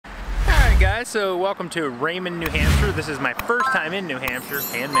guys, so welcome to Raymond, New Hampshire. This is my first time in New Hampshire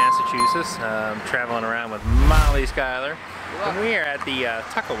and Massachusetts. Traveling around with Molly, Schuyler, and we are at the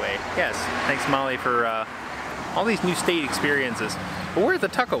Tuckaway. Yes, thanks Molly for all these new state experiences. But we're at the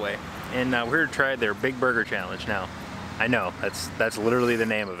Tuckaway, and we're here to try their Big Burger Challenge. Now, I know that's literally the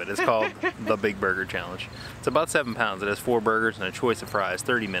name of it. It's called the Big Burger Challenge. It's about 7 pounds. It has 4 burgers and a choice of fries.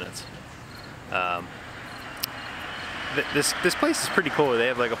 30 minutes. This place is pretty cool. They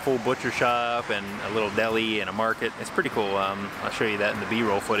have like a full butcher shop and a little deli and a market. It's pretty cool. I'll show you that in the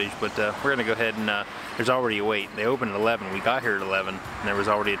B-roll footage, but we're gonna go ahead and there's already a wait. They opened at 11. We got here at 11 and there was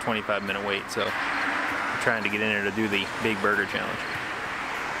already a 25-minute wait, so we're trying to get in there to do the Big Burger Challenge.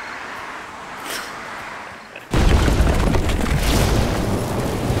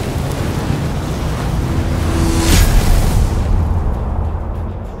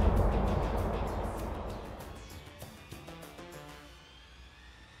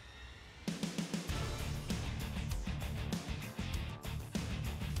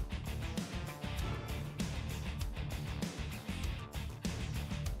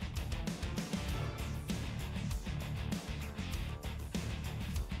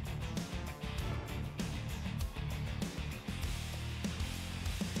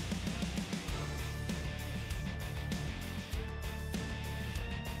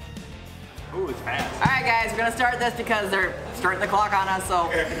 Ooh, it's fast. Alright guys, we're gonna start this because they're starting the clock on us, so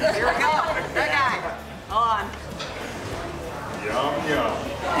here we go. That guy. Hold on. Yum, yum.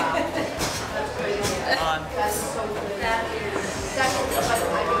 Hold on.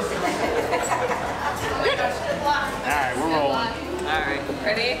 Alright, we're rolling. Alright.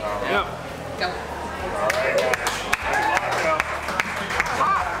 Ready? Yep. Go.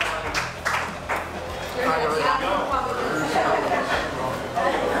 Alright,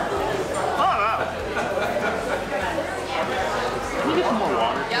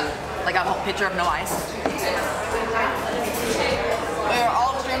 guys. Like a whole pitcher of no ice. They're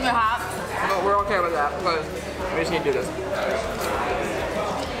all extremely hot, but we're okay with that because we just need to do this.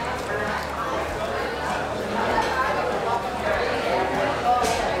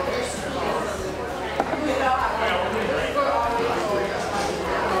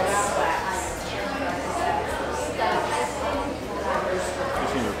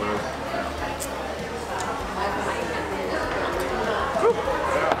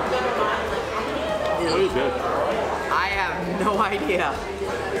 Good. I have no idea.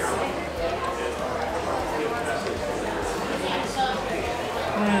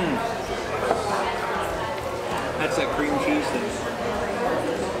 That's that cream cheese thing.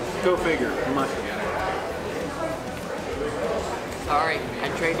 Go figure. Must. Sorry, I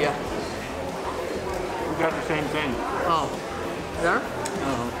trade you. We got the same thing. Oh. There?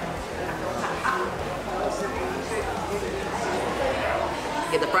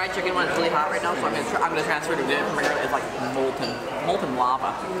 Yeah, the fried chicken one is really hot right now, so I'm gonna transfer to it. It's like molten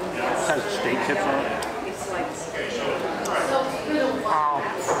lava. It has steak chips on it. Wow.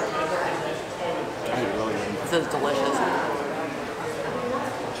 That is really good. This is delicious.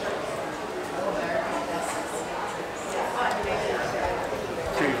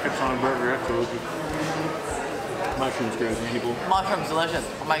 Steak chips on a burger, that's really good. Mushrooms grows people. Mushrooms, delicious.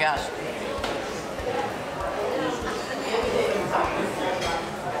 Oh my gosh.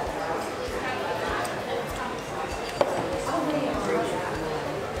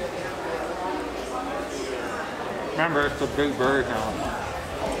 Remember, it's a Big Burger Challenge.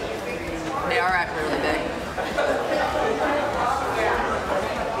 They are actually really big.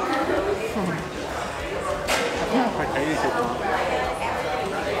 Potato chips on it.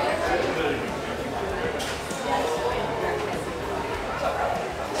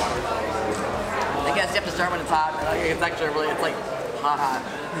 I guess you have to start when it's hot. It's actually really, it's like hot.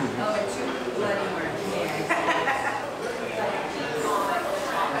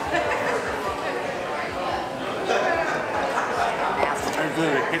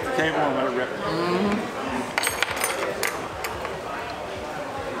 Hit the table and let it rip.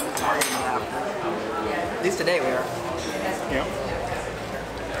 At least today we are. Yep.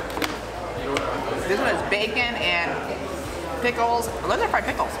 This one has bacon and pickles. Oh, those are fried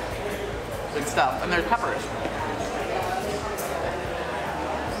pickles and stuff. And there's peppers.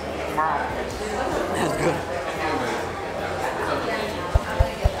 Wow. That's good.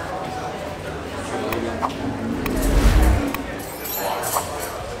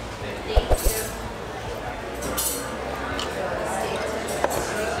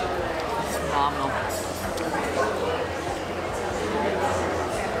 Phenomenal.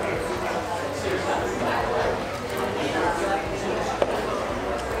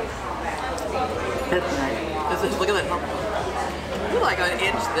 This is, look at that. You're like an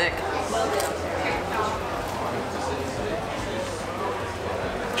inch thick. What's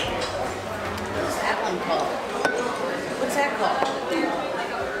that one called? What's that called?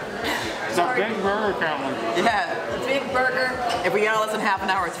 It's a big burger challenge. Yeah, a big burger. If we got less than half an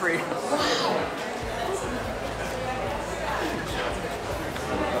hour, it's free.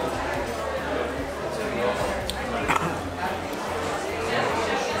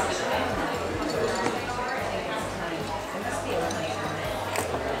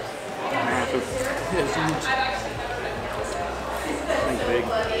 Massive. It's huge. Think big.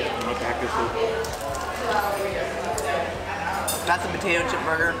 What the heck is this? That's a potato chip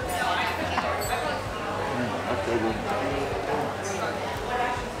burger. That's so good.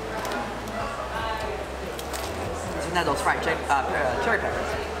 Isn't that those fried cherry peppers?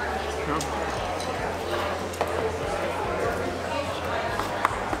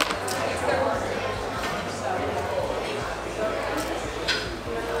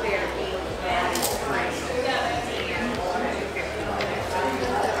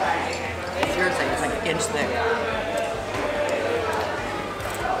 Seriously, it's like an inch thick.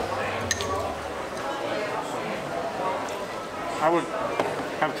 I would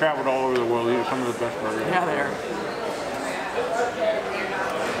have traveled all over the world. These are some of the best burgers. Yeah, they are.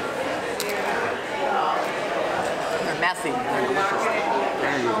 They're messy. They're delicious.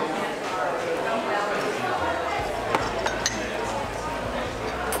 Very good.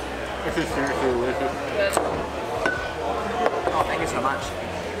 This is seriously delicious. Oh, thank you so much.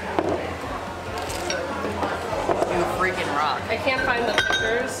 You freaking rock. I can't find the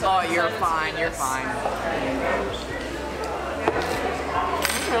pictures. So Oh, you're fine. You're fine.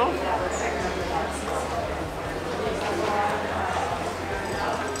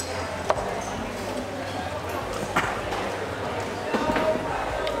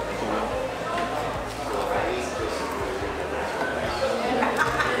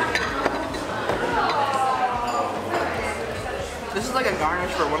 This is like a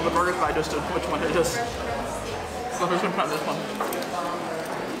garnish for one of the burgers, but I just don't know which one it is. So I'm just gonna try this one.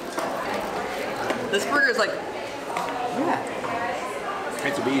 This burger is like, yeah.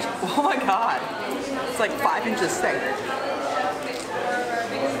 It's a beast. Oh my god. It's like 5 inches thick.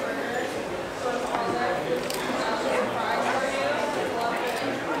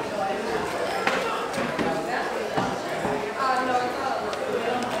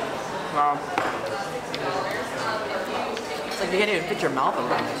 Wow. It's like you can't even fit your mouth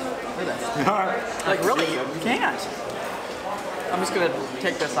around it. Look at this. Like really, you can't. I'm just gonna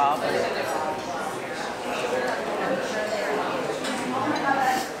take this off.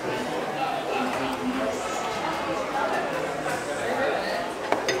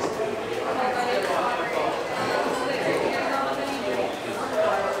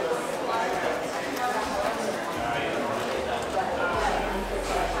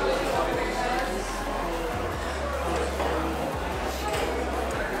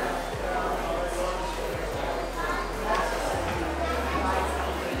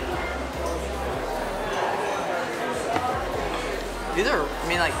 These are, I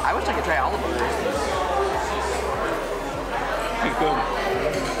mean, like, I wish I could try all the burgers. It's good.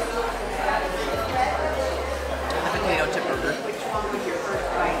 The potato chip burger.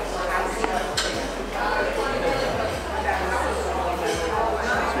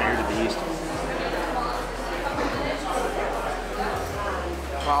 You're the beast.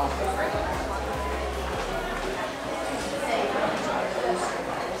 Wow.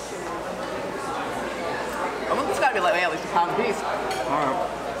 I think this gotta be like at least a pound a piece. Alright.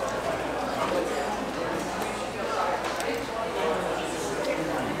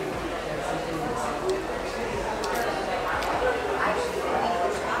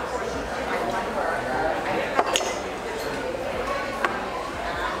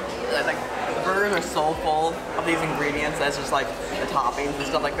 Like, the burgers are so full of these ingredients that's just like the toppings and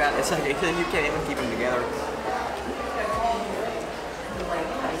stuff like that. It's like you can't even keep them together.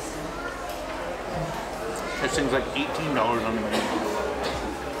 This thing's like $18 on the menu.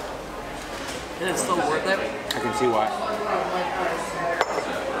 And it's still worth it. I can see why.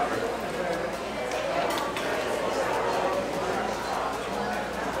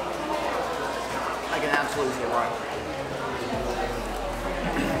 I can absolutely see why.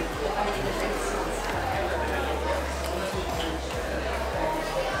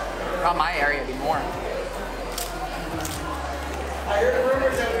 Around my area, it'd be more. I heard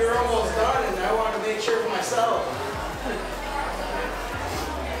rumors that we were almost done, and I wanted to make sure for myself.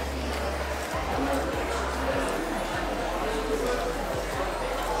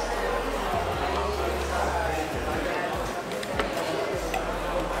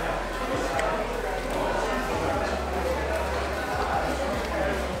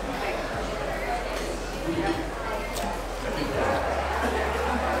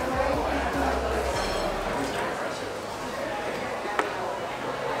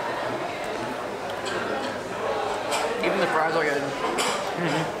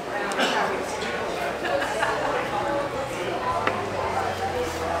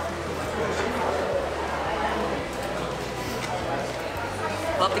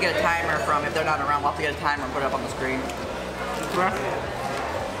 timer from if they're not around. We'll have to get a timer and put it up on the screen.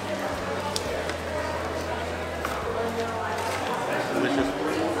 Delicious.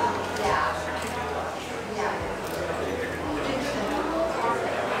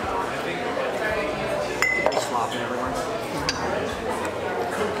 There's slopping everywhere.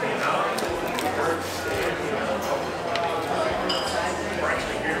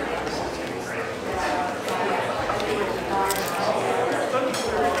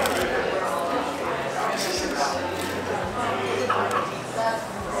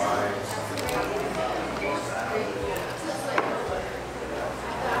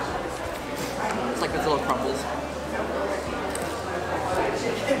 It's like this little crumbles.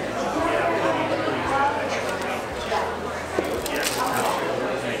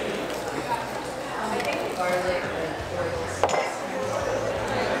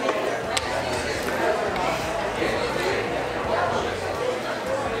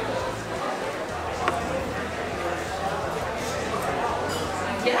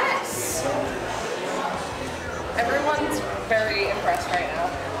 Yes! Everyone's very impressed right now.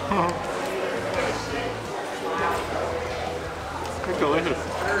 It's delicious.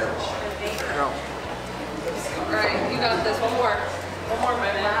 Alright, you got this. One more. One more,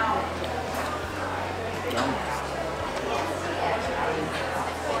 my man.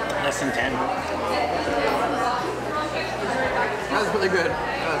 Less than 10. That was really good.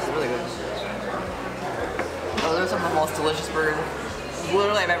 That was really good. Oh, those are some of the most delicious burgers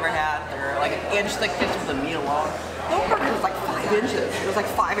literally I've ever had. They're like an inch thick just with the meat alone. The burger was like 5 inches. It was like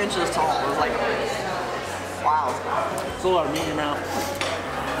 5 inches tall. It was like, wow. It's a lot of meat in your mouth.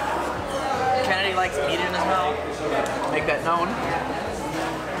 Kennedy likes meat in his mouth. Make that known.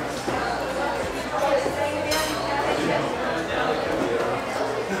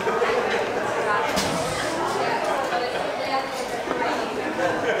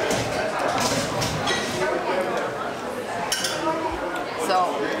 So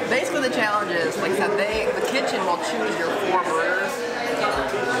basically the challenge is, like I said, the kitchen will choose your 4 burgers.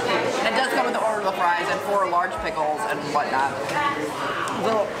 And it does come with the order of the fries and 4 large pickles and whatnot.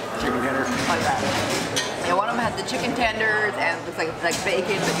 Little Chicken tenders. like that. And one of them had the chicken tenders and looks like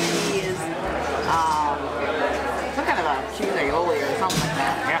bacon, the cheese, some kind of a cheese aioli or something like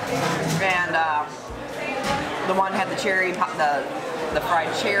that. Yeah. And the one had the cherry, the fried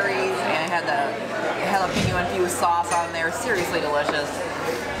cherries, and it had the jalapeno infused sauce on there. Seriously delicious.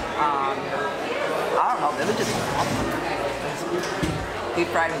 I don't know, they were just deep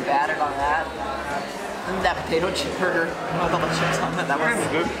fried and battered on that. And that potato chip burger with all the chips on it, that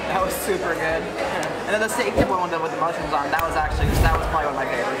was super good. And then the steak dip one with the mushrooms on, that was probably one of my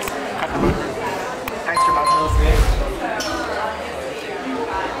favorites. Extra mushrooms.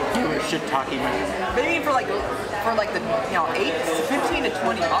 You were shit talking. Maybe for like the 15 to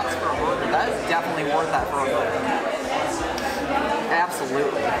 20 bucks for a burger, that is definitely worth that for a burger.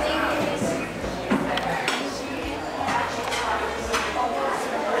 Absolutely.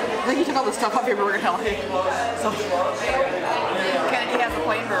 I think you took all the stuff off your burger, Kelly. So Kennedy has a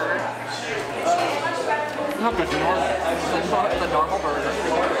plain burger. Not just normal. It's a normal burger.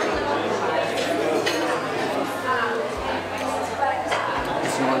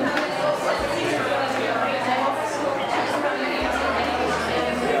 It's normal.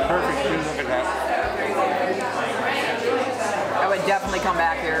 Perfect. Look at that. I would definitely come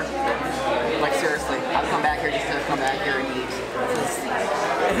back here. Like seriously, I'd come back here just to come back here and eat.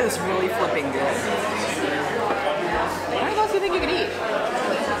 It is really flipping good. What else do you think you could eat?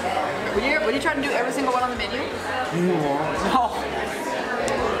 Would you try to do every single one on the menu? No.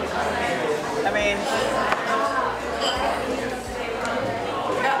 I mean,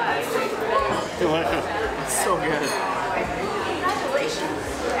 Delicious. it's so good.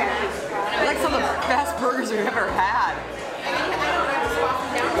 It's like some of the best burgers we've ever had.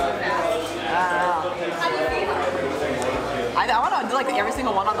 I want to do like every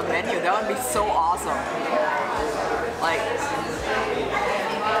single one on the menu. That would be so awesome. Like,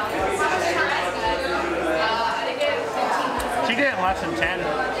 She did it in less than 10.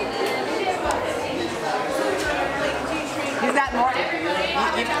 he's got more.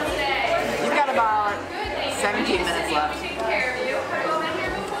 You've got about 17 minutes left.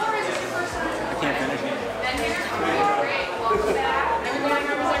 I can't finish it.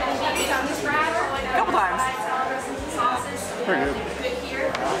 A couple times. Pretty good.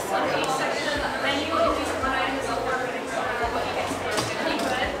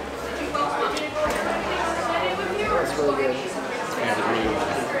 That's really good. Yeah, it's really good.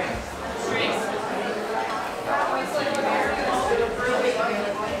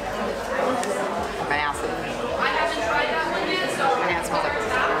 Massive. Man, it smells like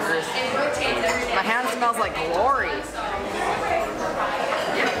burgers.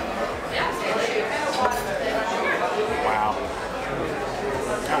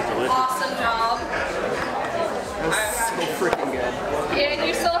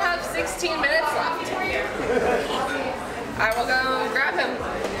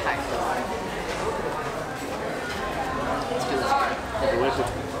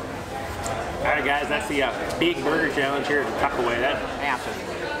 that's the Big Burger Challenge here at the Tuckaway. That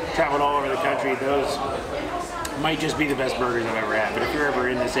traveled all over the country. Those might just be the best burgers I've ever had. But if you're ever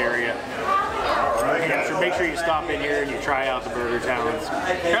in this area, New Hampshire, make sure you stop in here and you try out the burger challenge.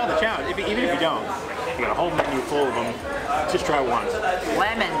 Try out the challenge, even if you don't. You got a whole menu full of them. Just try once.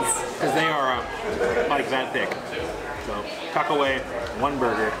 Lemons. Because they are like that thick. So tuck away, one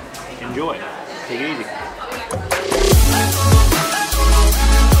burger. Enjoy. Take it easy.